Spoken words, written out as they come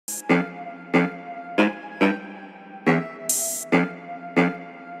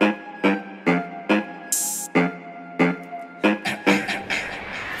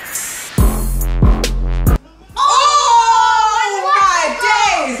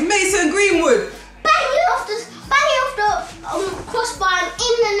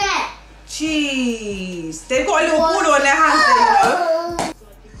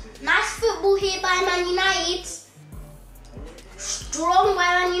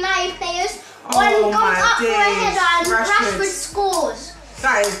One goes up for a days. header and Rashford scores.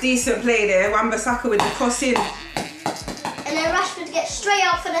 That is decent play there. Wan-Bissaka with the cross in. And then Rashford gets straight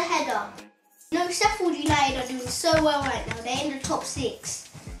up for the header. No, Sheffield United are doing so well right now. They're in the top 6.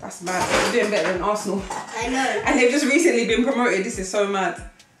 That's mad. They're doing better than Arsenal. I know. And they've just recently been promoted. This is so mad.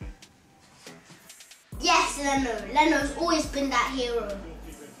 Yes, Leno. Leno's always been that hero.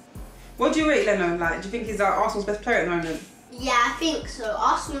 What do you rate Leno? Like, do you think he's Arsenal's best player at the moment? Yeah, I think so.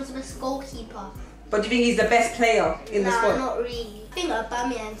 Arsenal's the best goalkeeper. But do you think he's the best player in the squad? No, not really. I think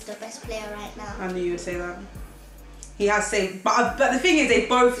Aubameyang's the best player right now. I knew you would say that. He has saved, but the thing is, they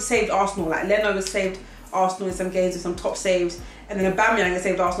both saved Arsenal. Like Leno has saved Arsenal in some games with some top saves, and then Aubameyang has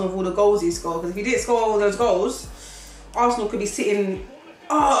saved Arsenal with all the goals he scored. Because if he didn't score all those goals, Arsenal could be sitting.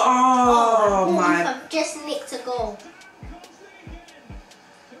 Oh my! I've just nicked a goal.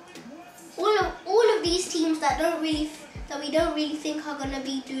 All of these teams that we don't really think are gonna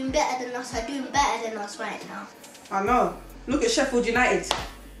be doing better than us are doing better than us right now. I know. Look at Sheffield United.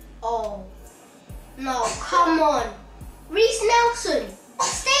 Oh no! Come on, Reece Nelson,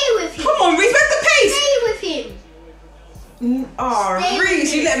 stay with him. Come on, Reece, where's the pace? Stay with him. Oh,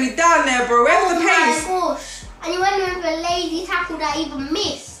 Reece, you let me down there, bro. Where's the pace? Oh my gosh! And you went in with a lazy tackle that even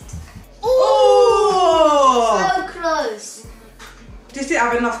missed. Oh! So close. Just didn't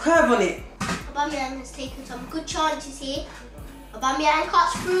have enough curve on it. Aubameyang has taken some good chances here. Aubameyang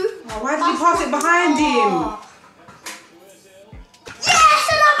cuts through. Oh, why did you pass it behind him? Yes,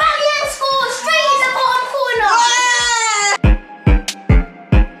 and Aubameyang scores straight in the bottom corner.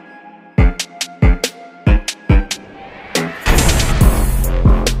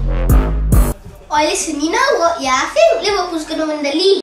 Oh, listen, you know what? Yeah, I think Liverpool's gonna win the league.